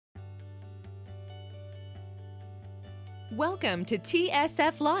Welcome to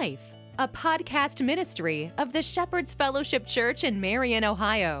TSF Life, a podcast ministry of the Shepherd's Fellowship Church in Marion,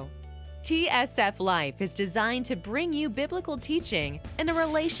 Ohio. TSF Life is designed to bring you biblical teaching in a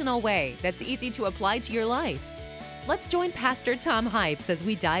relational way that's easy to apply to your life. Let's join Pastor Tom Hypes as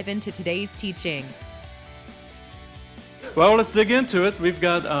we dive into today's teaching. Well, let's dig into it. We've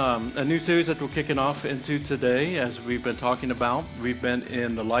got a new series that we're kicking off into today, as we've been talking about. We've been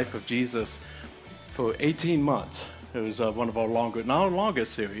in the life of Jesus for 18 months. It was one of our not our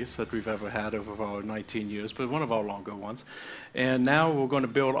longest series that we've ever had over our 19 years, but one of our longer ones. And now we're going to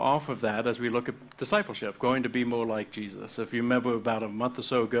build off of that as we look at discipleship, going to be more like Jesus. If you remember about a month or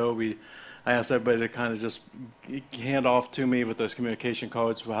so ago, I asked everybody to kind of just hand off to me with those communication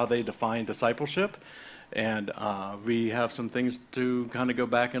cards for how they define discipleship. And we have some things to kind of go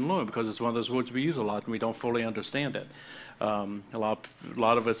back and learn, because it's one of those words we use a lot and we don't fully understand it. A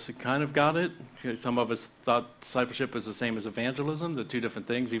lot of us kind of got it. Some of us thought discipleship is the same as evangelism. They're two different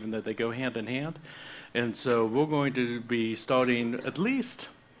things, even though they go hand in hand. And so we're going to be starting at least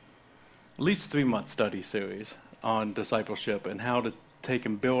 3-month study series on discipleship and how to take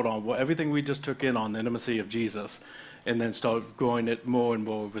and build on everything we just took in on the intimacy of Jesus, and then start growing it more and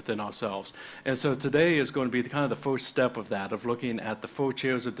more within ourselves. And so today is going to be kind of the first step of that, of looking at the 4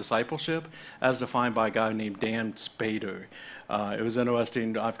 chairs of discipleship as defined by a guy named Dan Spader. It was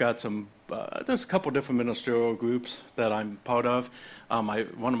interesting. I've got there's a couple different ministerial groups that I'm part of. One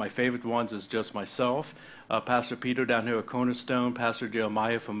of my favorite ones is just myself. Pastor Peter down here at Cornerstone, Pastor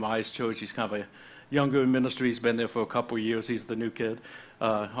Jeremiah from Rise Church. He's kind of a younger in ministry. He's been there for a couple of years. He's the new kid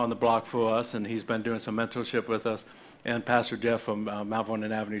on the block for us, and he's been doing some mentorship with us. And Pastor Jeff from Mount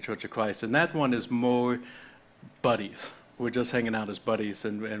Vernon Avenue Church of Christ. And that one is more buddies. We're just hanging out as buddies,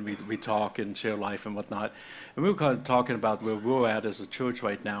 and we talk and share life and whatnot. And we were kind of talking about where we're at as a church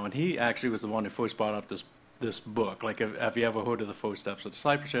right now. And he actually was the one who first brought up this book. Like, have you ever heard of the 4 Steps of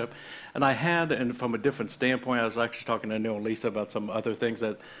Discipleship? And I had, and from a different standpoint, I was actually talking to Neil and Lisa about some other things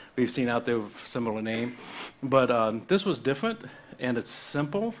that we've seen out there with similar name. But this was different, and it's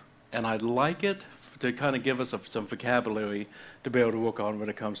simple, and I like it to kind of give us some vocabulary to be able to work on when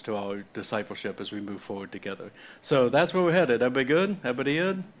it comes to our discipleship as we move forward together. So that's where we're headed. Everybody good? Everybody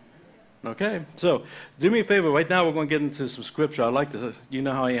good? Okay. So do me a favor. Right now we're going to get into some scripture. You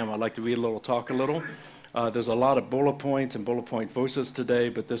know how I am. I like to read a little, talk a little. There's a lot of bullet points and bullet point verses today,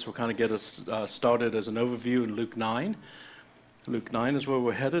 but this will kind of get us started as an overview in Luke 9. Luke 9 is where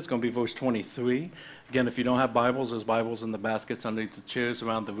we're headed. It's going to be verse 23. Again, if you don't have Bibles, there's Bibles in the baskets underneath the chairs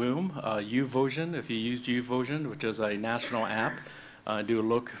around the room. YouVersion, if you use YouVersion, which is a national app, do a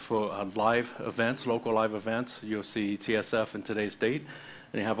look for live events, local live events. You'll see TSF and today's date,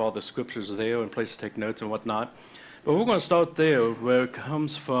 and you have all the scriptures there and places to take notes and whatnot. But we're going to start there, where it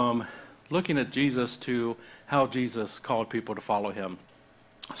comes from looking at Jesus to how Jesus called people to follow him.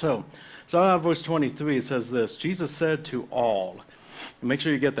 So out of verse 23, it says this: Jesus said to all, make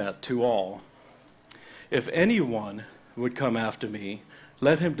sure you get that, to all, if anyone would come after me,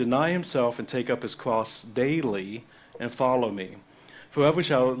 let him deny himself and take up his cross daily and follow me. For whoever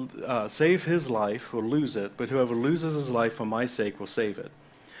shall save his life will lose it, but whoever loses his life for my sake will save it.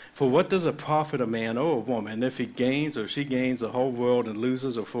 For what does it profit a man or a woman if he gains or she gains the whole world and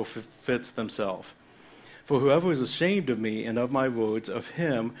loses or forfeits themselves? For whoever is ashamed of me and of my words, of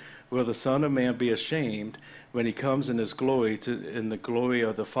him will the Son of Man be ashamed when he comes in his glory, in the glory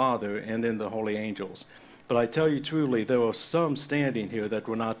of the Father and in the holy angels. But I tell you truly, there are some standing here that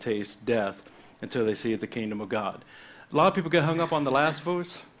will not taste death until they see the kingdom of God. A lot of people get hung up on the last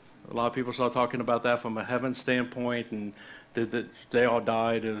verse. A lot of people start talking about that from a heaven standpoint, and they all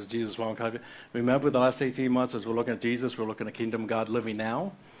died. It was Jesus' wrong country. Remember, the last 18 months, as we're looking at Jesus, we're looking at kingdom of God living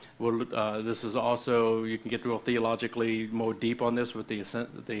now. This is also, you can get real theologically more deep on this with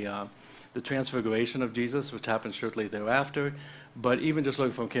the transfiguration of Jesus, which happens shortly thereafter. But even just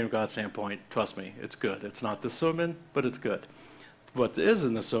looking from a kingdom of God standpoint, trust me, it's good. It's not the sermon, but it's good. What is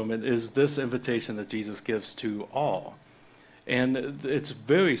in the sermon is this invitation that Jesus gives to all. And it's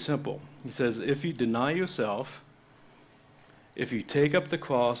very simple. He says, if you deny yourself, if you take up the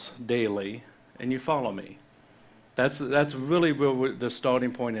cross daily, and you follow me. That's really where the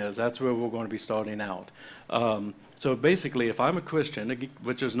starting point is. That's where we're going to be starting out. So basically, if I'm a Christian,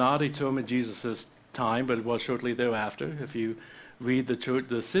 which is not a term in Jesus' time, but it was shortly thereafter, if you read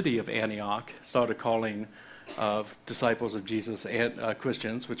the city of Antioch started calling disciples of Jesus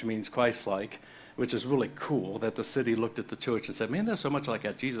Christians, which means Christ-like, which is really cool that the city looked at the church and said, man, they're so much like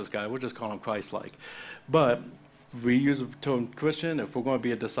that Jesus guy, we'll just call him Christ-like. But we use the term Christian. If we're going to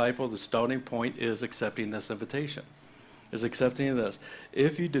be a disciple, the starting point is accepting this invitation, is accepting this.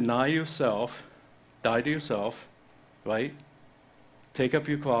 If you deny yourself, die to yourself, right? Take up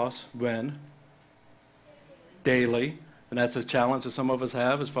your cross when? Daily. And that's a challenge that some of us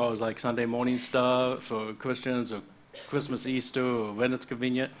have as far as like Sunday morning stuff for Christians or Christmas, Easter, or when it's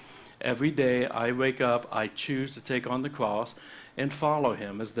convenient. Every day I wake up, I choose to take on the cross and follow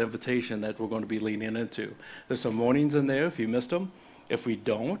him is the invitation that we're going to be leaning into. There's some warnings in there if you missed them. If we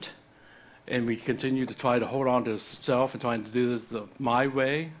don't, and we continue to try to hold on to self and trying to do this my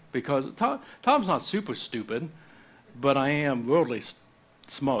way, because Tom's not super stupid, but I am worldly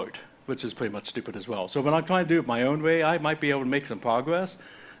smart, which is pretty much stupid as well. So when I'm trying to do it my own way, I might be able to make some progress,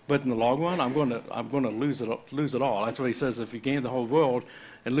 but in the long run, I'm going to lose it all. That's what he says. If you gain the whole world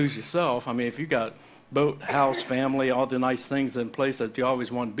and lose yourself, I mean, if you got boat, house, family, all the nice things in place that you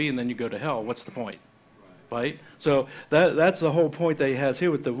always want to be, and then you go to hell, what's the point? Right? So that's the whole point that he has here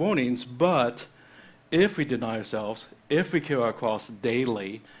with the warnings. But if we deny ourselves, if we carry our cross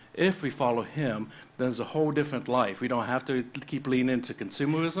daily, if we follow him, then there's a whole different life. We don't have to keep leaning into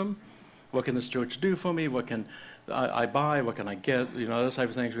consumerism. What can this church do for me? What can I buy? What can I get? You know, those type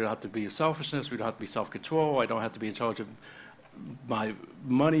of things. We don't have to be selfishness. We don't have to be self-control. I don't have to be in charge of my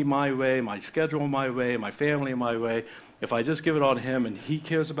money my way, my schedule my way, my family my way. If I just give it all to him and he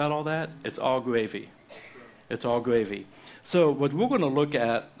cares about all that, it's all gravy. It's all gravy. So what we're going to look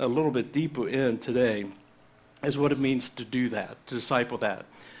at a little bit deeper in today is what it means to do that, to disciple that.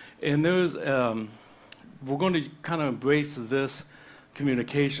 And we're going to kind of embrace this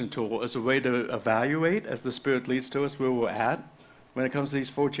communication tool as a way to evaluate, as the Spirit leads to us, where we're at when it comes to these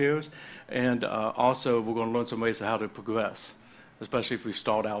 4 chairs. And also, we're going to learn some ways of how to progress, especially if we've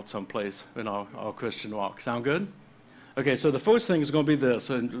stalled out someplace in our Christian walk. Sound good? Okay, so the first thing is going to be this,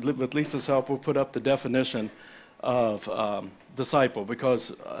 and with Lisa's help, we'll put up the definition of disciple,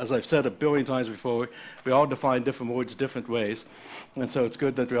 because as I've said a billion times before, we all define different words different ways, and so it's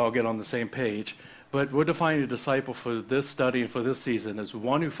good that we all get on the same page. But we're defining a disciple for this study and for this season as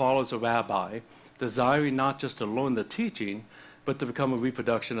one who follows a rabbi, desiring not just to learn the teaching, but to become a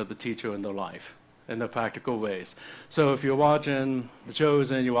reproduction of the teacher in their life, in their practical ways. So if you're watching The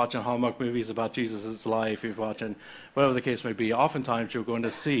Chosen, you're watching Hallmark movies about Jesus' life, you're watching whatever the case may be, oftentimes you're going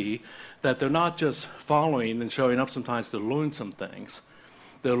to see that they're not just following and showing up sometimes to learn some things.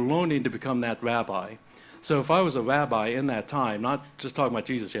 They're learning to become that rabbi. So if I was a rabbi in that time, not just talking about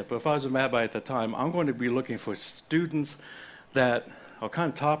Jesus yet, but if I was a rabbi at that time, I'm going to be looking for students that are kind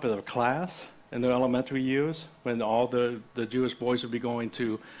of top of their class in their elementary years, when all the Jewish boys would be going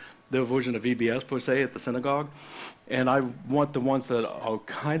to their version of VBS, per se, at the synagogue. And I want the ones that are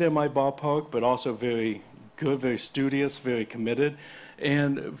kind of in my ballpark, but also very good, very studious, very committed.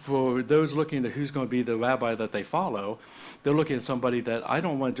 And for those looking at who's going to be the rabbi that they follow, they're looking at somebody that I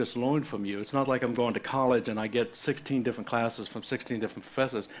don't want to just learn from you. It's not like I'm going to college and I get 16 different classes from 16 different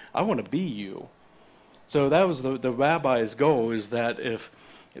professors. I want to be you. So that was the rabbi's goal, is that if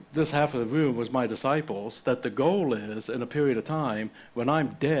this half of the room was my disciples, that the goal is, in a period of time, when I'm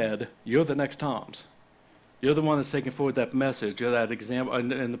dead, you're the next Toms. You're the one that's taking forward that message. You're that example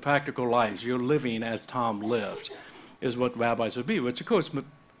in the practical lives. You're living as Tom lived, is what rabbis would be, which, of course,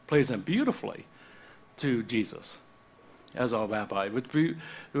 plays in beautifully to Jesus as our rabbi, which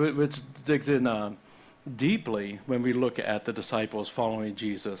digs in deeply when we look at the disciples following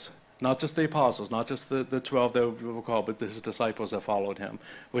Jesus. Not just the apostles, not just the 12 that we will call, but his disciples that followed him,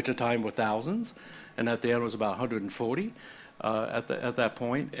 which at the time were thousands, and at the end was about 140 at that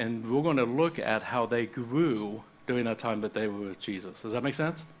point. And we're going to look at how they grew during that time that they were with Jesus. Does that make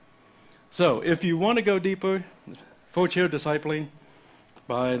sense? So if you want to go deeper, 4-chair discipling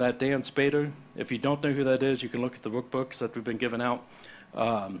by that Dan Spader. If you don't know who that is, you can look at the workbooks that we've been giving out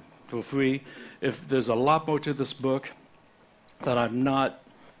for free. If there's a lot more to this book that I'm not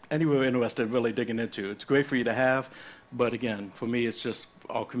anywhere interested in really digging into. It's great for you to have, but again, for me, it's just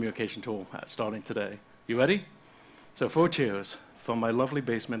our communication tool starting today. You ready? So 4 chairs from my lovely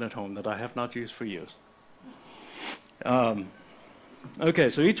basement at home that I have not used for years. Okay,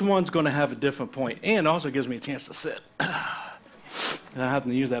 so each one's going to have a different point, and also gives me a chance to sit. And I have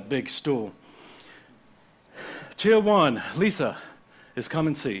to use that big stool. Chair 1, Lisa, is come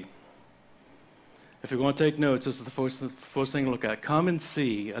and see. If you're going to take notes, this is the first thing to look at. Come and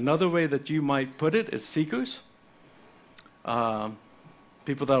see. Another way that you might put it is seekers.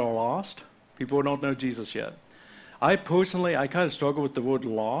 People that are lost. People who don't know Jesus yet. I kind of struggle with the word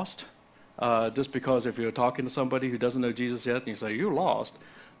lost, just because if you're talking to somebody who doesn't know Jesus yet and you say, you're lost,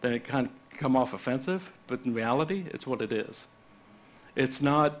 then it kind of come off offensive, but in reality, it's what it is. It's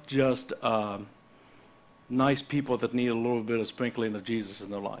not just nice people that need a little bit of sprinkling of Jesus in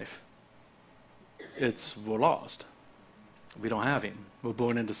their life. We're lost. We don't have him. We're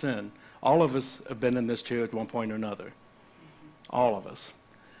born into sin. All of us have been in this chair at one point or another. All of us.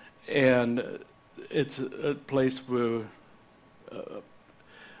 And it's a place where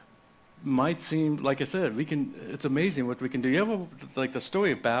might seem, like I said, it's amazing what we can do. You ever, like the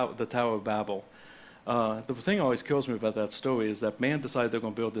story about the Tower of Babel, the thing that always kills me about that story is that man decided they're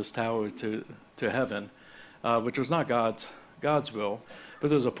going to build this tower to heaven, which was not God's will. But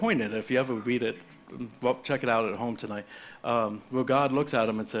there's a point in it, if you ever read it, well, check it out at home tonight, where God looks at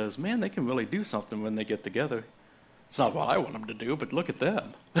them and says, man, they can really do something when they get together. It's not what I want them to do, but look at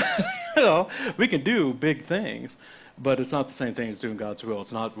them. We can do big things, but it's not the same thing as doing God's will.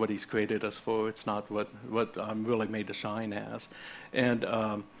 It's not what he's created us for. It's not what I'm really made to shine as. And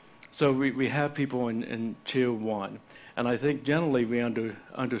so we have people in chair one. And I think generally we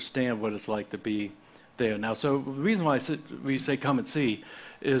understand what it's like to be there. Now, so the reason why we say come and see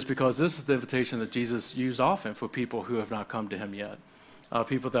is because this is the invitation that Jesus used often for people who have not come to him yet.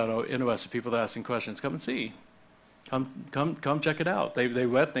 People that are interested, people that are asking questions, come and see. Come check it out. They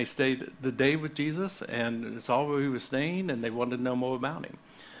went and they stayed the day with Jesus, and it's all where he was staying, and they wanted to know more about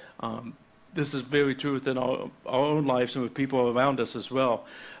him. This is very true within our own lives and with people around us as well.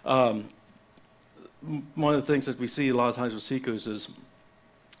 One of the things that we see a lot of times with seekers is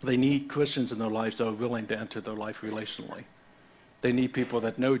they need Christians in their lives that are willing to enter their life relationally. They need people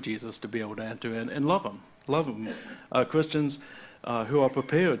that know Jesus to be able to enter in and love him. Christians who are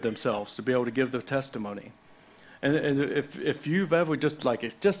prepared themselves to be able to give their testimony. And if you've ever just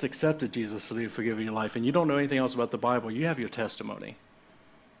accepted Jesus to forgive your life and you don't know anything else about the Bible, you have your testimony,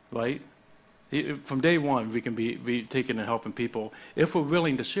 right? From day one, we can be taking and helping people if we're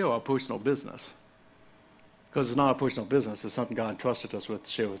willing to share our personal business. Because it's not our personal business, it's something God entrusted us with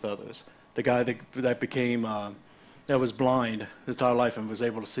to share with others. The guy that became, that was blind his entire life and was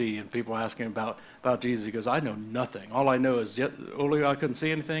able to see, and people asking about Jesus, he goes, I know nothing. All I know is earlier I couldn't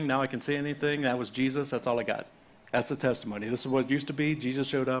see anything, now I can see anything. That was Jesus, that's all I got. That's the testimony. This is what it used to be. Jesus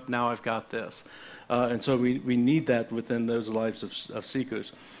showed up, now I've got this. And so we need that within those lives of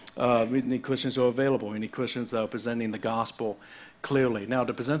seekers. We need Christians who are available. We need Christians that are presenting the gospel clearly. Now,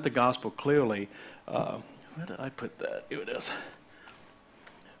 to present the gospel clearly, where did I put that? Here it is.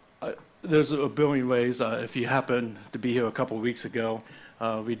 There's a billion ways. If you happen to be here a couple of weeks ago,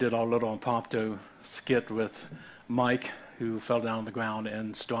 we did our little impromptu skit with Mike, who fell down on the ground,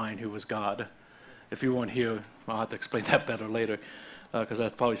 and Stein, who was God. If you weren't here, I'll have to explain that better later, because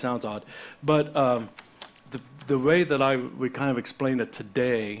that probably sounds odd. But the way that I would kind of explain it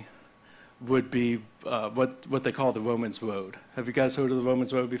today would be what they call the Romans Road. Have you guys heard of the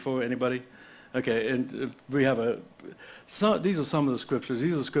Romans Road before? Anybody? Okay, and we have these are some of the scriptures.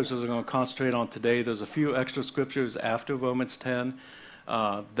 These are the scriptures I'm going to concentrate on today. There's a few extra scriptures after Romans 10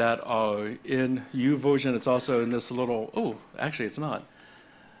 that are in YouVersion. It's also in this little, actually it's not.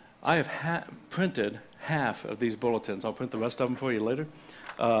 I have printed half of these bulletins. I'll print the rest of them for you later.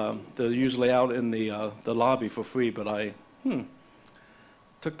 They're usually out in the lobby for free, but I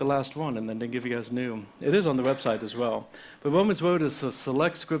took the last one and then didn't give you guys new. It is on the website as well. But Romans Road is a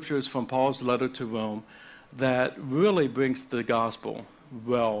select scriptures from Paul's letter to Rome that really brings the gospel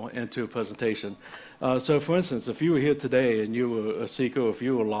well into a presentation. So for instance, if you were here today and you were a seeker, or if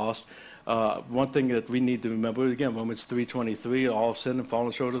you were lost, one thing that we need to remember, again, Romans 3:23, all have sinned and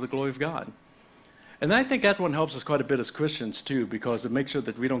fallen short of the glory of God. And I think that one helps us quite a bit as Christians too, because it makes sure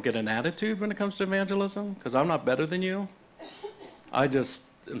that we don't get an attitude when it comes to evangelism, because I'm not better than you. I just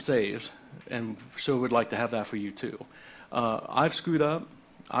am saved, and sure would like to have that for you too. I've screwed up.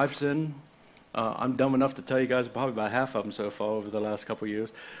 I've sinned. I'm dumb enough to tell you guys probably about half of them so far over the last couple of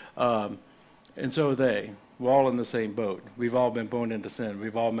years. And so are they. We're all in the same boat. We've all been born into sin.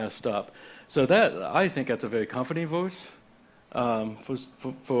 We've all messed up. So I think that's a very comforting verse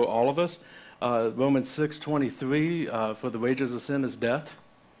for all of us. Romans 6:23, for the wages of sin is death.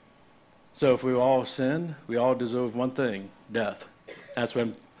 So if we all sin, we all deserve one thing, death. That's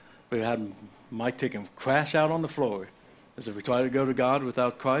when we had Mike take him crash out on the floor. As if we try to go to God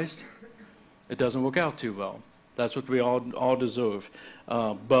without Christ, it doesn't work out too well. That's what we all deserve.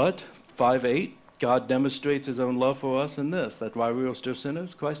 But 5:8, God demonstrates his own love for us in this, that while we were still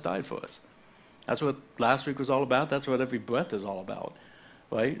sinners, Christ died for us. That's what last week was all about. That's what every breath is all about,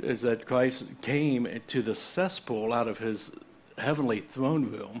 right? Is that Christ came to the cesspool out of his heavenly throne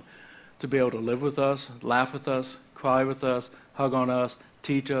room to be able to live with us, laugh with us, cry with us, hug on us,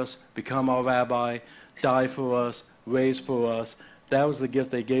 teach us, become our rabbi, die for us, raise for us. That was the gift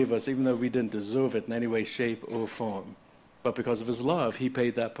they gave us, even though we didn't deserve it in any way, shape, or form. But because of his love, he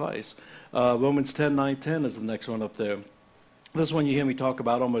paid that price. Romans 10:9-10 is the next one up there. This one you hear me talk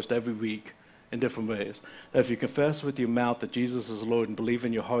about almost every week, in different ways. That if you confess with your mouth that Jesus is Lord and believe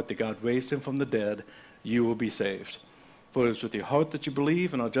in your heart that God raised him from the dead, you will be saved. For it's with your heart that you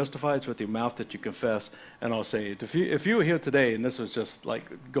believe and are justified, it's with your mouth that you confess and are saved. If you were here today and this was just like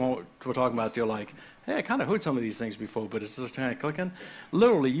we're talking about, you're like, hey, I kind of heard some of these things before, but it's just kind of clicking.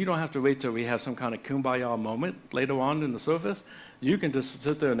 Literally, you don't have to wait till we have some kind of kumbaya moment later on in the service. You can just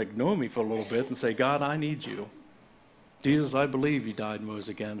sit there and ignore me for a little bit and say, God, I need you. Jesus, I believe you died and rose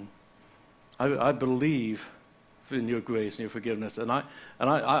again. I believe in your grace and your forgiveness. And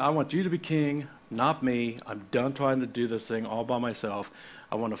I want you to be king, not me. I'm done trying to do this thing all by myself.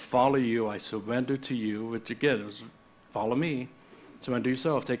 I want to follow you. I surrender to you, which again is follow me. Surrender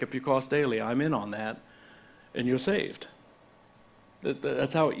yourself. Take up your cross daily. I'm in on that. And you're saved.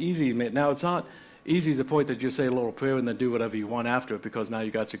 That's how easy it is. Now, it's not easy to the point that you say a little prayer and then do whatever you want after it because now you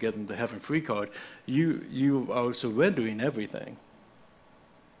got to get into the heaven free card. You are surrendering everything.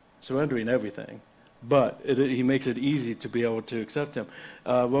 Surrendering everything. But he makes it easy to be able to accept him.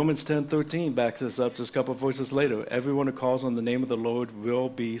 Romans 10:13 backs this up just a couple of verses later. Everyone who calls on the name of the Lord will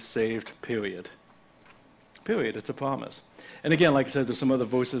be saved, period. Period. It's a promise. And again, like I said, there's some other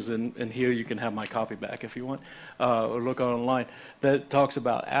verses in here. You can have my copy back if you want, or look online, that talks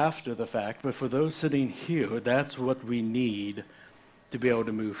about after the fact. But for those sitting here, that's what we need to be able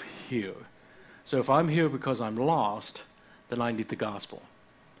to move here. So if I'm here because I'm lost, then I need the gospel.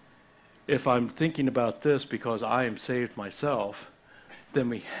 If I'm thinking about this because I am saved myself, then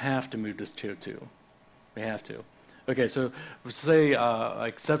we have to move this tier 2. We have to. Okay, so say I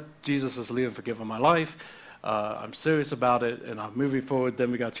accept Jesus as leader and forgiver of my life. I'm serious about it, and I'm moving forward.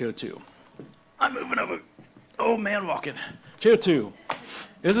 Then we got tier 2. I'm moving over. Oh, man walking. Tier 2.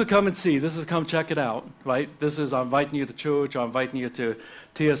 This is come and see. This is come check it out, right? This is I'm inviting you to church. I'm inviting you to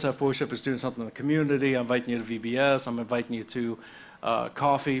TSF Worship is doing something in the community. I'm inviting you to VBS. I'm inviting you to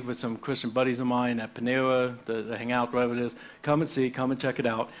coffee with some Christian buddies of mine at Panera to hang out, wherever it is. Come and see, come and check it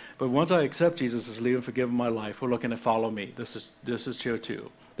out. But once I accept Jesus as leader and forgiver of my life, we're looking at follow me. This is tier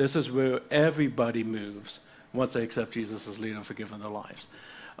 2. This is where everybody moves once they accept Jesus as leader and forgiver of their lives.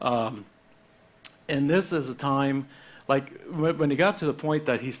 And this is a time, like when he got to the point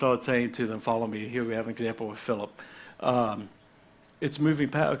that he started saying to them, follow me. Here we have an example with Philip. It's moving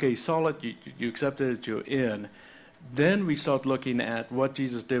past, okay, you saw it, you accepted it, you're in. Then we start looking at what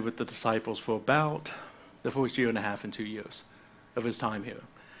Jesus did with the disciples for about the first year and a half and 2 years of his time here.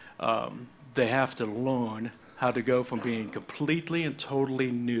 They have to learn how to go from being completely and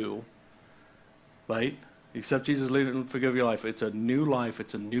totally new, right? You accept Jesus, lead and forgive your life. It's a new life.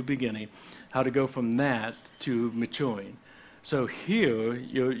 It's a new beginning. How to go from that to maturing. So here,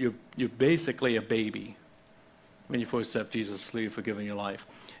 you're basically a baby when you first accept Jesus, lead and forgive your life.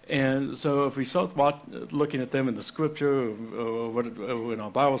 And so if we start looking at them in the scripture or in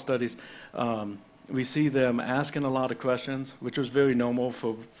our Bible studies, we see them asking a lot of questions, which was very normal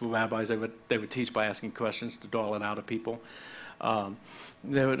for rabbis. They would teach by asking questions to draw it out of people.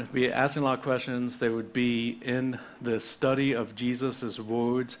 They would be asking a lot of questions. They would be in the study of Jesus'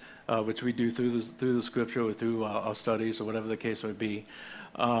 words, which we do through the scripture or through our studies or whatever the case would be.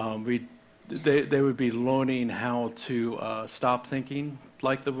 They would be learning how to stop thinking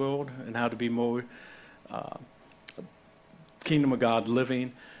like the world and how to be more kingdom of God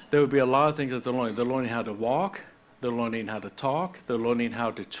living. There would be a lot of things that they're learning. They're learning how to walk. They're learning how to talk. They're learning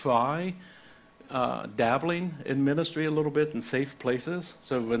how to try dabbling in ministry a little bit in safe places.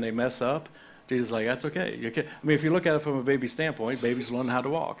 So when they mess up, Jesus is like, that's okay. I mean, if you look at it from a baby standpoint, babies learn how to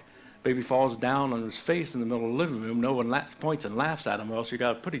walk. Baby falls down on his face in the middle of the living room. No one points and laughs at him, or else you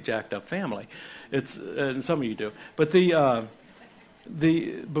got a pretty jacked up family. And some of you do. But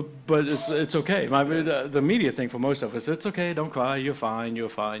but it's okay. The immediate thing for most of us, it's okay. Don't cry. You're fine. You're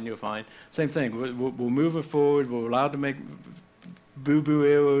fine. You're fine. Same thing. We're moving forward. We're allowed to make boo-boo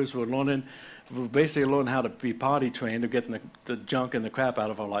errors. We're basically learning how to be potty trained, to getting the junk and the crap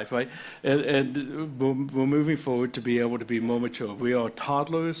out of our life, right? And we're moving forward to be able to be more mature. We are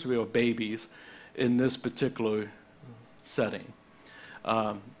toddlers, we are babies in this particular setting.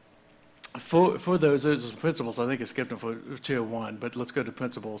 For those, there's some principles. I think I skipped them for tier 1, but let's go to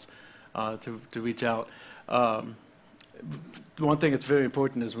principles to reach out. One thing that's very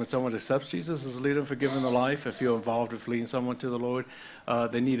important is when someone accepts Jesus as leader and forgiver in their life, if you're involved with leading someone to the Lord,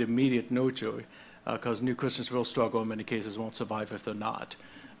 they need immediate nurture because new Christians will struggle in many cases, won't survive if they're not.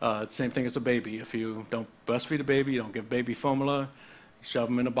 Same thing as a baby. If you don't breastfeed a baby, you don't give baby formula, shove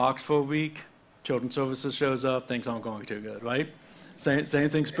them in a box for a week, children's services shows up, things aren't going too good, right? Same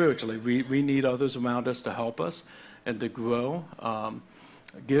thing spiritually. We need others around us to help us and to grow.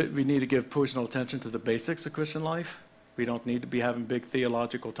 We need to give personal attention to the basics of Christian life. We don't need to be having big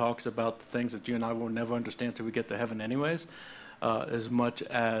theological talks about the things that you and I will never understand till we get to heaven anyways, as much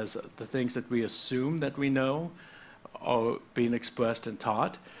as the things that we assume that we know are being expressed and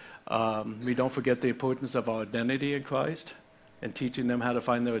taught. We don't forget the importance of our identity in Christ and teaching them how to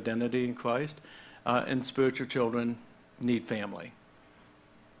find their identity in Christ. And spiritual children need family.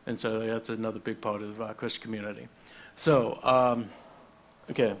 And so that's another big part of our Christian community. So,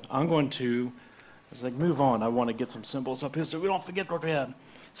 okay, I'm going to, as I move on, I want to get some symbols up here so we don't forget what we had.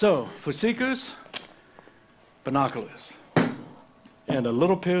 So, for seekers, binoculars. And a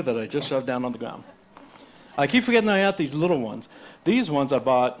little pair that I just shoved down on the ground. I keep forgetting I had these little ones. These ones I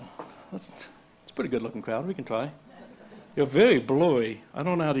bought, it's a pretty good looking crowd, we can try. You're very blurry. I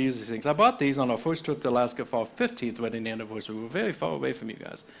don't know how to use these things. I bought these on our first trip to Alaska for our 15th wedding anniversary. We were very far away from you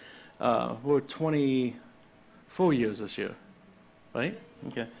guys. We're 24 years this year, right?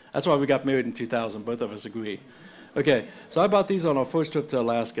 Okay. That's why we got married in 2000. Both of us agree. Okay, so I bought these on our first trip to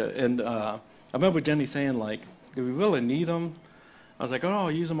Alaska. And I remember Jenny saying, like, do we really need them? I was like, oh, I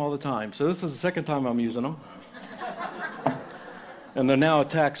use them all the time. So this is the second time I'm using them. And they're now a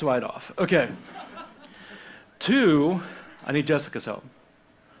tax write-off. Okay. 2, I need Jessica's help.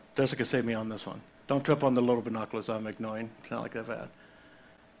 Jessica saved me on this one. Don't trip on the little binoculars I'm ignoring. It's not like that bad.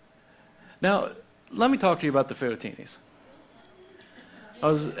 Now, let me talk to you about the Ferratinis.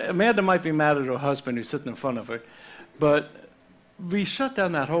 Amanda might be mad at her husband who's sitting in front of her, but we shut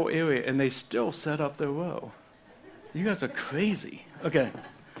down that whole area and they still set up their row. You guys are crazy. Okay,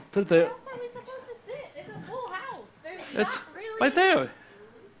 put it there. Where are we supposed to sit? It's a full house. It's right there.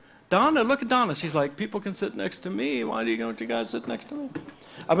 Donna, look at Donna. She's like, people can sit next to me. Why do you guys sit next to me?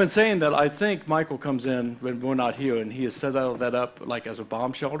 I've been saying that I think Michael comes in when we're not here, and he has set all that up like as a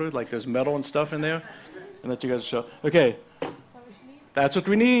bomb shelter, like there's metal and stuff in there, and that you guys show. Okay, that's what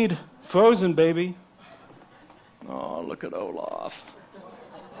we need. Frozen, baby. Oh, look at Olaf.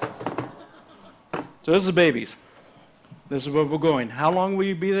 So this is babies. This is where we're going. How long will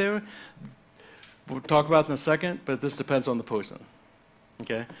you be there? We'll talk about it in a second, but this depends on the person.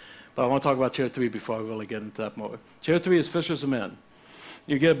 Okay? But I want to talk about chair 3 before I really get into that more. Chair 3 is fishers of men.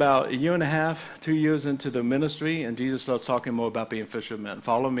 You get about a year and a half, 2 years into the ministry, and Jesus starts talking more about being fishers of men.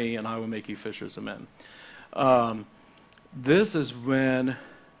 Follow me, and I will make you fishers of men. This is when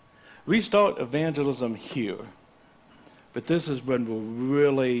we start evangelism here. But this is when we're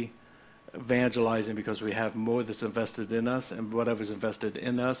really evangelizing because we have more that's invested in us, and whatever's invested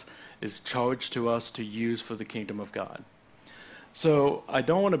in us is charged to us to use for the kingdom of God. So I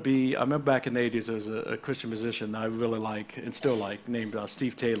don't want to be, I remember back in the 80s there was a Christian musician I really like and still like named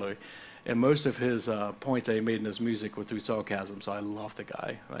Steve Taylor. And most of his points that he made in his music were through sarcasm. So I love the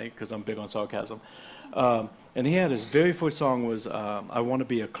guy, right, because I'm big on sarcasm. And he had his very first song was I Want to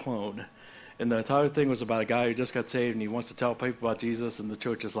Be a Clone. And the entire thing was about a guy who just got saved and he wants to tell people about Jesus. And the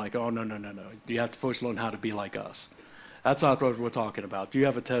church is like, oh, no. You have to first learn how to be like us. That's not what we're talking about. You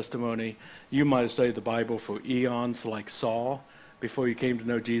have a testimony. You might have studied the Bible for eons like Saul before you came to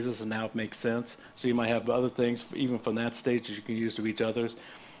know Jesus, and now it makes sense. So you might have other things, even from that stage, that you can use to reach others.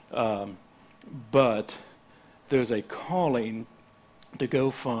 But there's a calling to go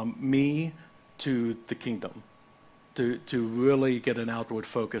from me to the kingdom, to really get an outward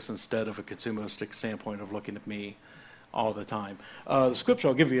focus instead of a consumeristic standpoint of looking at me all the time. The scripture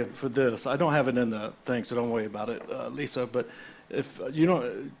I'll give you for this, I don't have it in the thing, so don't worry about it, Lisa, but if you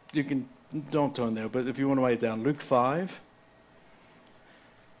don't, don't turn there, but if you want to write it down, Luke 5,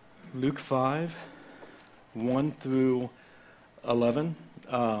 1 through 11,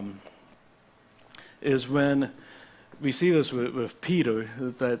 is when we see this with Peter,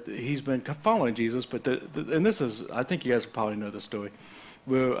 that he's been following Jesus, but and this is, I think you guys probably know this story,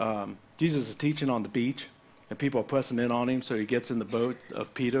 where Jesus is teaching on the beach, and people are pressing in on him, so he gets in the boat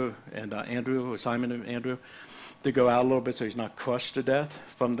of Peter and Andrew, or Simon and Andrew, to go out a little bit so he's not crushed to death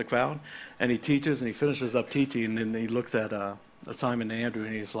from the crowd. And he teaches, and he finishes up teaching, and then he looks at Simon and Andrew,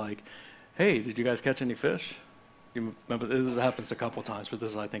 and he's like, hey, did you guys catch any fish? You remember, this happens a couple times, but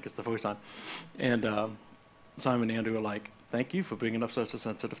this, I think, is the first time. And Simon and Andrew are like, thank you for bringing up such a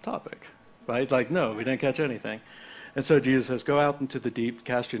sensitive topic. Right? It's like, no, we didn't catch anything. And so Jesus says, go out into the deep,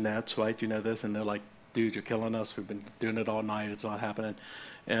 cast your nets, right? You know this. And they're like, dude, you're killing us. We've been doing it all night. It's not happening.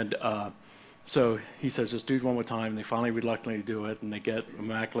 And so he says, just do it one more time. And they finally reluctantly do it, and they get a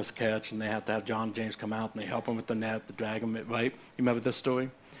miraculous catch, and they have to have John and James come out, and they help them with the net to drag them, right? You remember this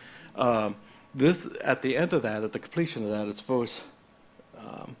story? This, at the end of that, at the completion of that, it's verse,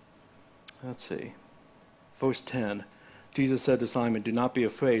 verse 10. Jesus said to Simon, do not be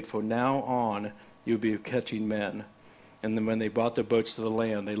afraid, for now on you'll be catching men. And then when they brought their boats to the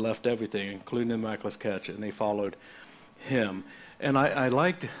land, they left everything, including the miraculous catch, and they followed him. And I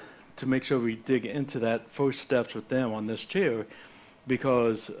like to make sure we dig into that first steps with them on this chair,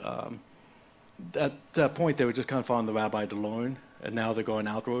 because at that point they were just kind of following the rabbi to learn, and now they're going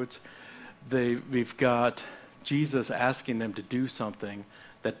outwards. We've got Jesus asking them to do something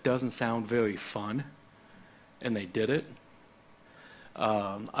that doesn't sound very fun, and they did it.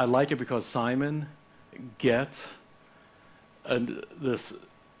 I like it because Simon gets this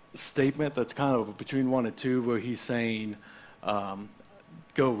statement that's kind of between 1 and 2, where he's saying,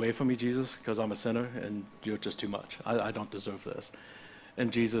 go away from me, Jesus, because I'm a sinner and you're just too much. I don't deserve this.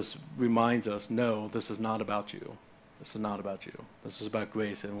 And Jesus reminds us, no, this is not about you. This is not about you. This is about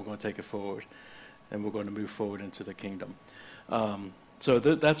grace, and we're going to take it forward, and we're going to move forward into the kingdom. So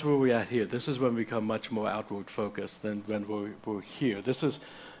that's where we're at here. This is when we become much more outward focused than when we're here. This is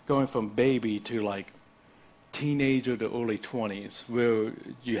going from baby to like teenager to early 20s, where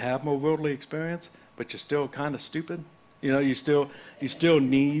you have more worldly experience, but you're still kind of stupid. You know, you still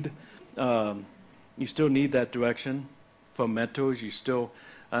need that direction from mentors. And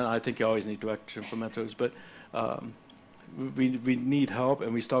I think you always need direction from mentors, but we need help,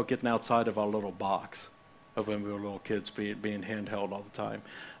 and we start getting outside of our little box of when we were little kids, being handheld all the time.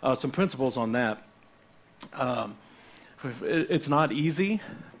 Some principles on that. It's not easy,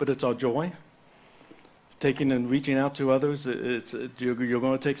 but it's our joy. Taking and reaching out to others, you're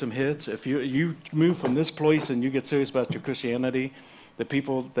going to take some hits. If you move from this place and you get serious about your Christianity, the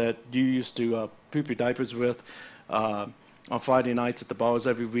people that you used to poop your diapers with on Friday nights at the bars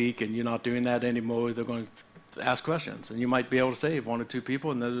every week, and you're not doing that anymore, they're going to ask questions. And you might be able to save 1 or 2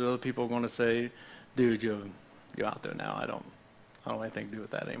 people, and then the other people are going to say, dude, you're out there now. I don't have anything to do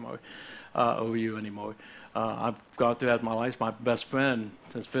with that anymore, or you anymore. I've gone through that in my life. My best friend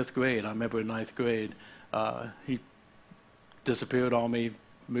since 5th grade, I remember in 9th grade, he disappeared on me,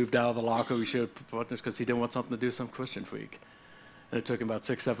 moved out of the locker. We shared partners because he didn't want something to do with some Christian freak. And it took him about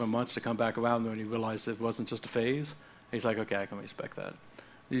 6-7 months to come back around when he realized it wasn't just a phase. He's like, okay, I can respect that.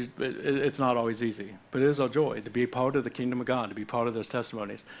 It's not always easy, but it is our joy to be part of the kingdom of God, to be part of those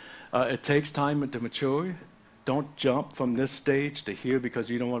testimonies. It takes time to mature. Don't jump from this stage to here because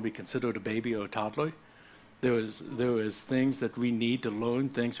you don't want to be considered a baby or a toddler. There is things that we need to learn,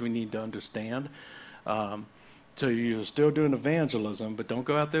 things we need to understand. So you're still doing evangelism, but don't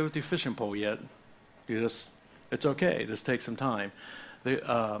go out there with your fishing pole yet. It's okay. This takes some time.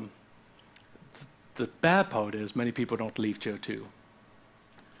 The bad part is many people don't leave chair 2.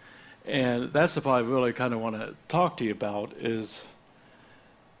 And that's the part I really kind of want to talk to you about, is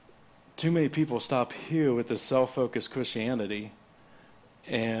too many people stop here with this self-focused Christianity,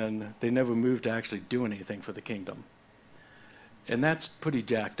 and they never move to actually do anything for the kingdom. And that's pretty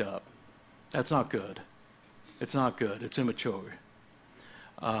jacked up. That's not good. It's not good. It's immature.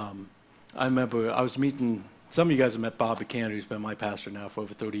 I remember I was meeting, some of you guys have met Bob Buchanan, who's been my pastor now for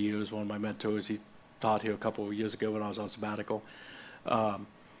over 30 years, one of my mentors. He taught here a couple of years ago when I was on sabbatical.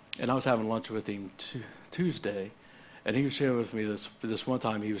 And I was having lunch with him Tuesday, and he was sharing with me this one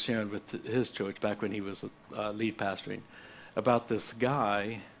time he was sharing with his church back when he was lead pastoring about this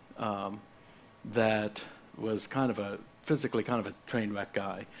guy that was physically kind of a train wreck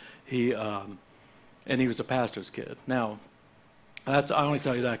guy. And he was a pastor's kid. Now, I only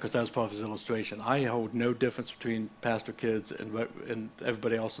tell you that because that was part of his illustration. I hold no difference between pastor kids and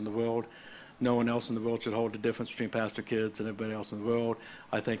everybody else in the world. No one else in the world should hold the difference between pastor kids and everybody else in the world.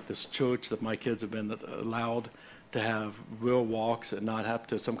 I think this church that my kids have been allowed to have real walks and not have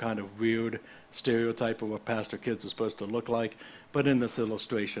to some kind of weird stereotype of what pastor kids are supposed to look like. But in this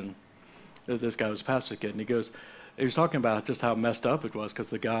illustration, this guy was a pastor kid, and he was talking about just how messed up it was,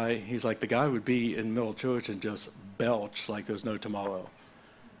 because the guy would be in the middle of church and just belch like there's no tomorrow.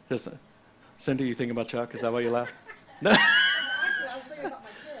 Cindy, you thinking about Chuck? Is that why you laughed? No. Actually, I was thinking about my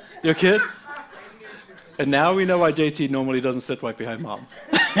kid. Your kid? And now we know why JT normally doesn't sit right behind Mom.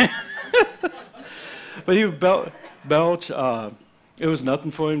 But he would belch. It was nothing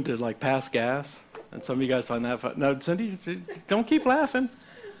for him to pass gas. And some of you guys find that fun. No, Cindy, don't keep laughing.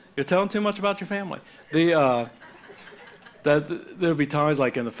 You're telling too much about your family. There would be times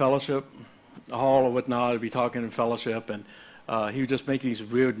like in the fellowship hall or whatnot, I'd be talking in fellowship, and he would just make these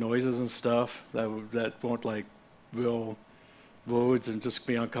weird noises and stuff that weren't like real words, and just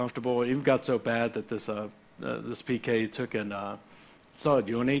be uncomfortable. It even got so bad that this PK took and started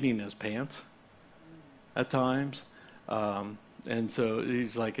urinating in his pants at times. And so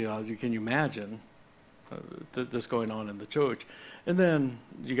he's like, can you imagine this going on in the church? And then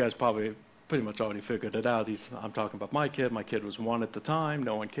you guys probably pretty much already figured it out. I'm talking about my kid. My kid was 1 at the time.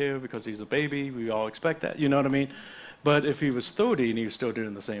 No one cared because he's a baby. We all expect that. You know what I mean? But if he was 30 and he was still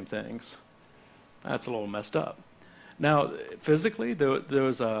doing the same things, that's a little messed up. Now, physically,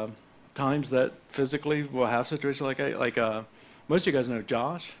 there's times that physically we'll have situations like most of you guys know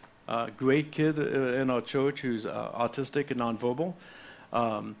Josh, great kid in our church who's autistic and nonverbal.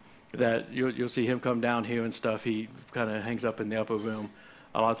 That you'll see him come down here and stuff. He kind of hangs up in the upper room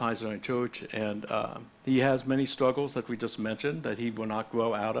a lot of times during church, and he has many struggles that we just mentioned that he will not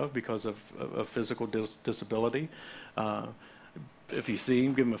grow out of because of physical disability. If you see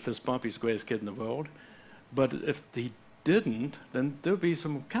him, give him a fist bump. He's the greatest kid in the world. But if he didn't, then there'll be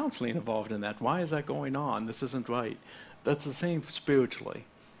some counseling involved in that. Why is that going on? This isn't right. That's the same spiritually.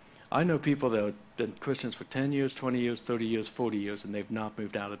 I know people that have been Christians for 10 years, 20 years, 30 years, 40 years, and they've not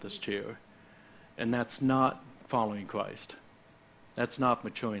moved out of this chair. And that's not following Christ. That's not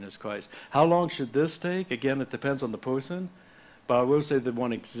maturing as Christ. How long should this take? Again, it depends on the person. But I will say that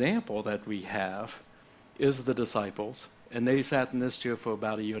one example that we have is the disciples. And they sat in this chair for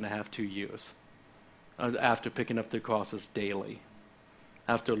about 1.5 to 2 years after picking up their crosses daily,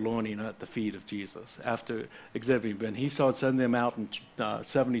 after learning at the feet of Jesus, after exhibiting. When he started sending them out in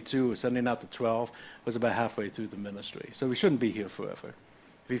 72, or sending out the 12, was about halfway through the ministry. So we shouldn't be here forever.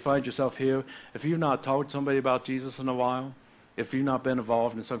 If you find yourself here, if you've not told somebody about Jesus in a while, if you've not been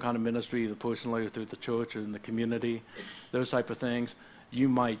involved in some kind of ministry, either personally or through the church or in the community, those type of things, you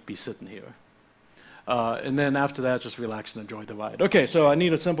might be sitting here. And then after that, just relax and enjoy the ride. Okay, so I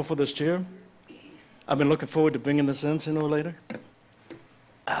need a symbol for this chair. I've been looking forward to bringing this in sooner or later.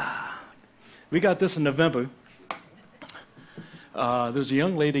 We got this in November. There's a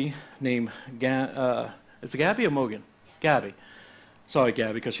young lady named, is it Gabby or Morgan? Gabby. Sorry,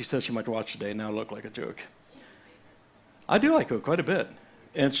 Gabby, because she said she might watch today, now I look like a jerk. I do like her quite a bit.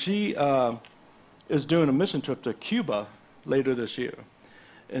 And she is doing a mission trip to Cuba later this year.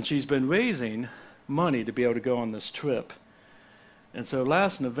 And she's been raising money to be able to go on this trip. And so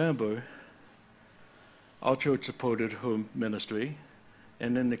last November, our church supported her ministry.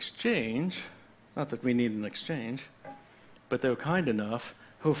 And in exchange, not that we need an exchange, but they were kind enough,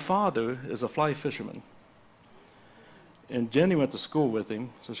 her father is a fly fisherman. And Jenny went to school with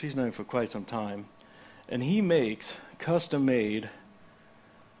him, so she's known him for quite some time. And he makes custom-made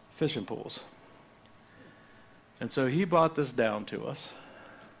fishing poles. And so he brought this down to us.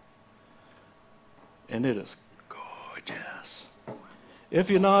 And it is gorgeous. If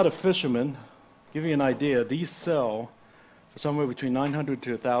you're not a fisherman, give you an idea, these sell for somewhere between $900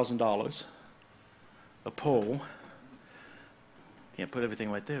 to $1,000 a pole. Can't put everything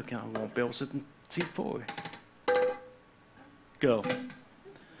right there. I won't be able to sit in seat 4. Go.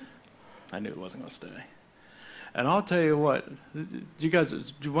 I knew it wasn't going to stay. And I'll tell you what,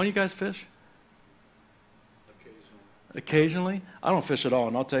 do one of you guys fish? Occasionally? I don't fish at all,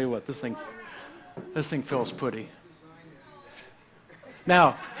 and I'll tell you what, this thing feels pretty.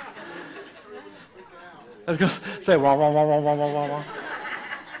 Now, I was going to say, wah, wah, wah, wah, wah, wah, wah,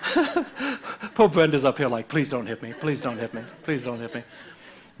 wah. Poor Brenda's up here like, please don't hit me, please don't hit me, please don't hit me.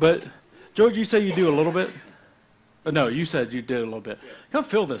 But, George, you say you do a little bit? No, you said you did a little bit. Come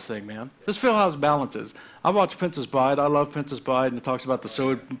feel this thing, man. Just feel how it balances. I watch Princess Bride. I love Princess Bride, and it talks about the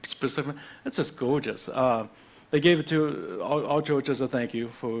sword specifically. It's just gorgeous. They gave it to our church as a thank you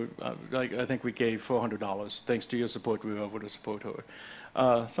for, I think we gave $400. Thanks to your support, we were able to support her.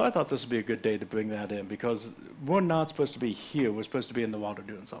 So I thought this would be a good day to bring that in, because we're not supposed to be here. We're supposed to be in the water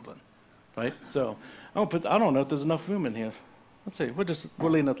doing something, right? So I don't know if there's enough room in here. Let's see.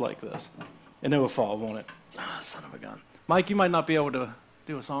 We'll lean it like this. And it will fall, won't it? Ah, son of a gun. Mike, you might not be able to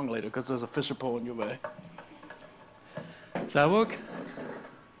do a song later because there's a fisher pole in your way. Does that work?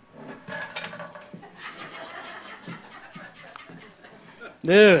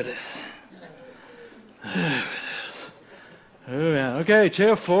 There it is. There it is. Oh, yeah. Okay,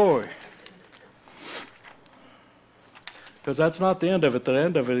 chair 4. Because that's not the end of it. The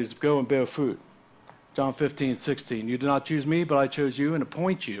end of it is go and bear fruit. John 15:16. You did not choose me, but I chose you and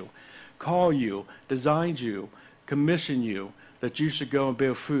appoint you, call you, designed you, commission you, that you should go and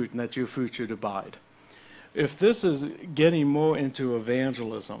bear fruit and that your fruit should abide. If this is getting more into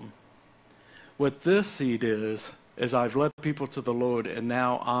evangelism, what this seed is I've led people to the Lord, and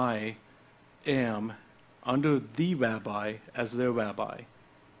now I am under the rabbi as their rabbi.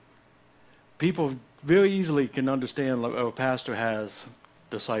 People very easily can understand a pastor has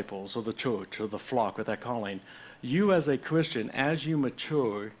disciples or the church or the flock with that calling. You as a Christian, as you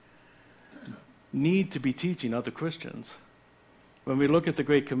mature, need to be teaching other Christians. When we look at the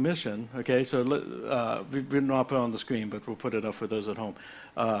Great Commission, okay, so we're not put it on the screen, but we'll put it up for those at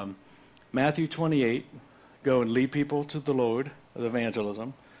home. Matthew 28, go and lead people to the Lord of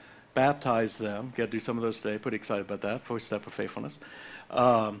evangelism, baptize them, got to do some of those today, pretty excited about that, first step of faithfulness,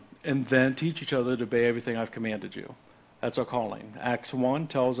 and then teach each other to obey everything I've commanded you. That's our calling. Acts 1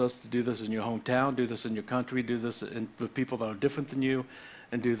 tells us to do this in your hometown, do this in your country, do this with people that are different than you,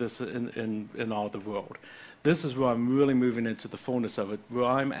 and do this in all the world. This is where I'm really moving into the fullness of it, where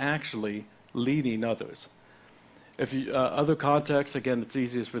I'm actually leading others. If you, other contexts, again, it's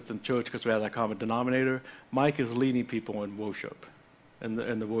easiest within church because we have that common denominator. Mike is leading people in worship, in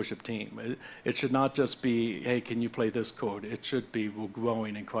the worship team. It should not just be, hey, can you play this chord? It should be, we're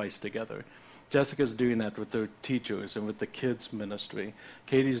growing in Christ together. Jessica's doing that with their teachers and with the kids ministry.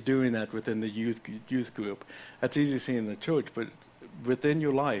 Katie's doing that within the youth group. That's easy to see in the church, but within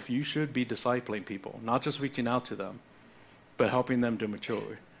your life, you should be discipling people, not just reaching out to them, but helping them to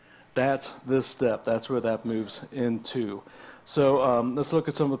mature. That's this step. That's where that moves into. So let's look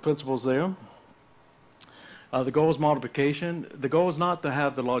at some of the principles there. The goal is multiplication. The goal is not to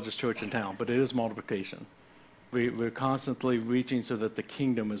have the largest church in town, but it is multiplication. We're constantly reaching so that the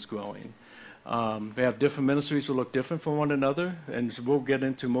kingdom is growing. We have different ministries who look different from one another, and we'll get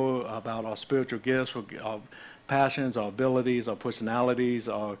into more about our spiritual gifts, our passions, our abilities, our personalities,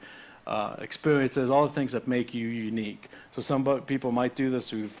 our experiences, all the things that make you unique. So some people might do this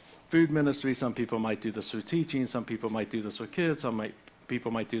through food ministry, some people might do this through teaching, some people might do this with kids,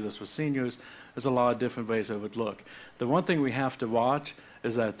 people might do this with seniors. There's a lot of different ways it would look. The one thing we have to watch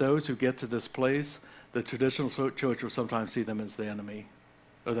is that those who get to this place, the traditional church will sometimes see them as the enemy,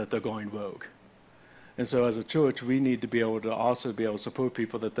 or that they're going rogue. And so as a church, we need to be able to also be able to support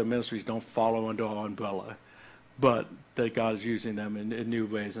people that their ministries don't follow under our umbrella, but that God is using them in new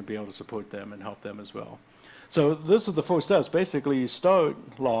ways and be able to support them and help them as well. So this is the 4 steps. Basically, you start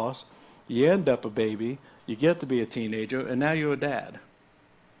lost, you end up a baby, you get to be a teenager, and now you're a dad,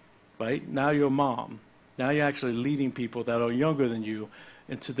 right? Now you're a mom. Now you're actually leading people that are younger than you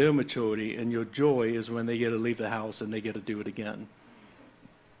into their maturity, and your joy is when they get to leave the house and they get to do it again.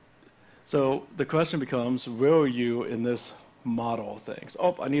 So the question becomes, where are you in this model of things?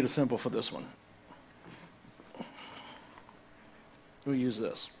 Oh, I need a symbol for this one. We'll use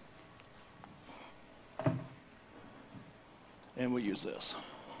this. And we'll use this.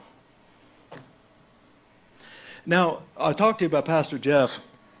 Now, I talked to you about Pastor Jeff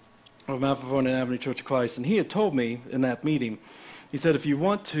of Mount Vernon Avenue Church of Christ, and he had told me in that meeting, he said, if you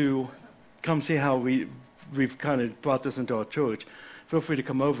want to come see how we've kind of brought this into our church, feel free to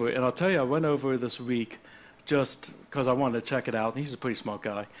come over. And I'll tell you, I went over this week just because I wanted to check it out. He's a pretty smart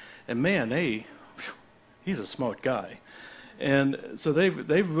guy. And man, he's a smart guy. And so they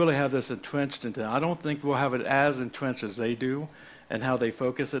really have this entrenched into it. I don't think we'll have it as entrenched as they do and how they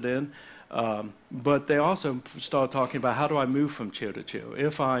focus it in. But they also start talking about how do I move from chair to chair.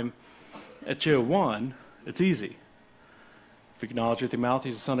 If I'm at chair 1, it's easy. If you acknowledge with your mouth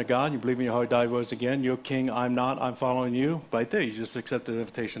he's the Son of God, you believe in your heart God rose again, you're king, I'm not, I'm following you. Right there, you just accept the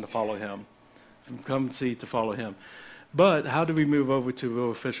invitation to follow him. Come see to follow him. But how do we move over to real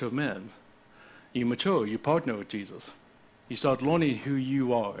official men? You mature, you partner with Jesus. You start learning who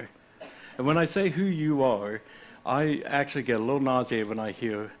you are. And when I say who you are, I actually get a little nauseated when I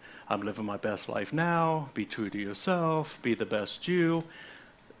hear, I'm living my best life now, be true to yourself, be the best you.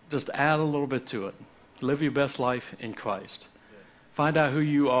 Just add a little bit to it. Live your best life in Christ. Find out who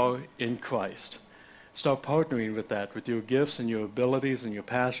you are in Christ. Start partnering with that, with your gifts and your abilities and your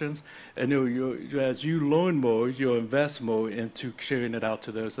passions. And as you learn more, you'll invest more into sharing it out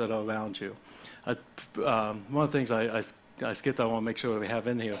to those that are around you. One of the things I skipped, I want to make sure we have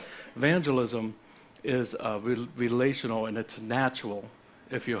in here. Evangelism is relational and it's natural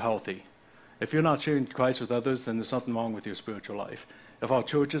if you're healthy. If you're not sharing Christ with others, then there's something wrong with your spiritual life. If our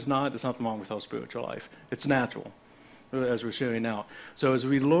church is not, there's something wrong with our spiritual life. It's natural as we're sharing out. So as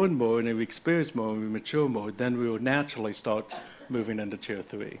we learn more and we experience more and we mature more, then we will naturally start moving into chair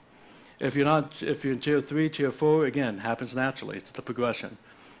 3. If you're in chair 3, chair 4, again, happens naturally. It's the progression.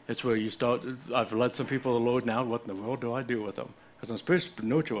 It's where you start. I've led some people to the Lord now. What in the world do I do with them? Because I'm supposed to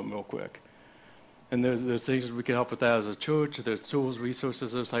nurture them real quick. And there's things that we can help with that as a church. There's tools,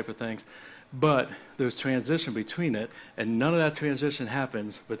 resources, those type of things. But there's transition between it, and none of that transition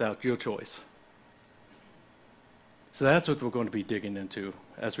happens without your choice. So that's what we're going to be digging into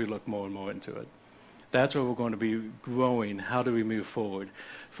as we look more and more into it. That's where we're going to be growing. How do we move forward?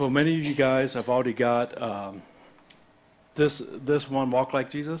 For many of you guys, I've already got this one, Walk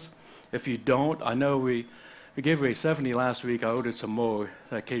Like Jesus. If you don't, I know we gave away 70 last week. I ordered some more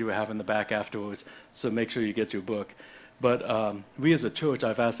that Katie will have in the back afterwards, so make sure you get your book. But we as a church,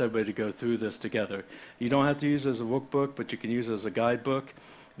 I've asked everybody to go through this together. You don't have to use it as a workbook, but you can use it as a guidebook.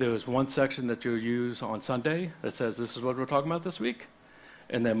 There's one section that you'll use on Sunday that says this is what we're talking about this week.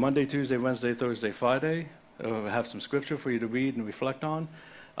 And then Monday, Tuesday, Wednesday, Thursday, Friday, we'll have some scripture for you to read and reflect on.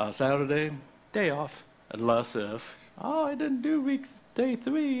 Saturday, day off. unless if, oh, I didn't do day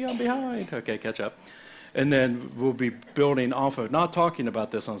 3, I'm behind. Okay, catch up. And then we'll be building off of, not talking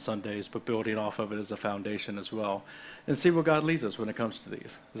about this on Sundays, but building off of it as a foundation as well, and see where God leads us when it comes to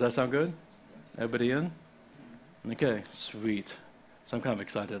these. Does that sound good? Everybody in? Okay, sweet. So I'm kind of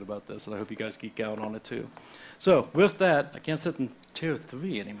excited about this, and I hope you guys geek out on it too. So with that, I can't sit in chair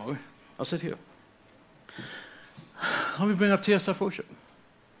 3 anymore. I'll sit here. Let me bring up TSF worship.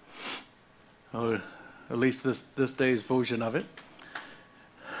 Or at least this day's version of it.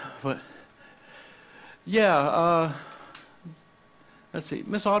 But yeah, let's see.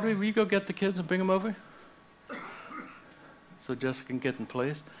 Miss Audrey, will you go get the kids and bring them over? So Jessica can get in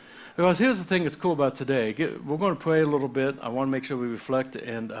place. Because here's the thing that's cool about today. We're going to pray a little bit. I want to make sure we reflect,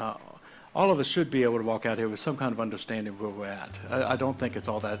 and all of us should be able to walk out here with some kind of understanding of where we're at. I don't think it's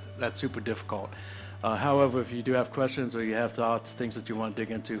all that super difficult. However, if you do have questions or you have thoughts, things that you want to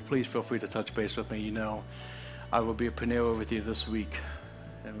dig into, please feel free to touch base with me. You know, I will be at Panera with you this week,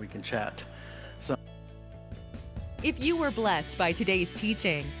 and we can chat. If you were blessed by today's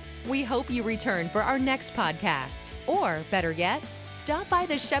teaching, we hope you return for our next podcast. Or, better yet, stop by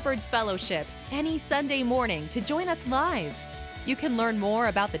the Shepherd's Fellowship any Sunday morning to join us live. You can learn more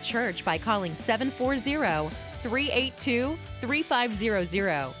about the church by calling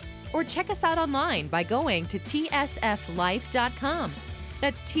 740-382-3500 or check us out online by going to tsflife.com.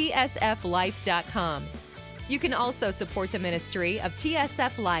 That's tsflife.com. You can also support the ministry of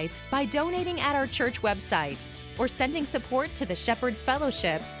TSF Life by donating at our church website or sending support to the Shepherd's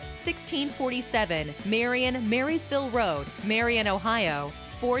Fellowship, 1647 Marion Marysville Road, Marion, Ohio,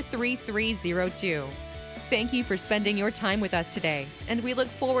 43302. Thank you for spending your time with us today, and we look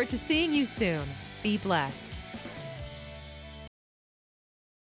forward to seeing you soon. Be blessed.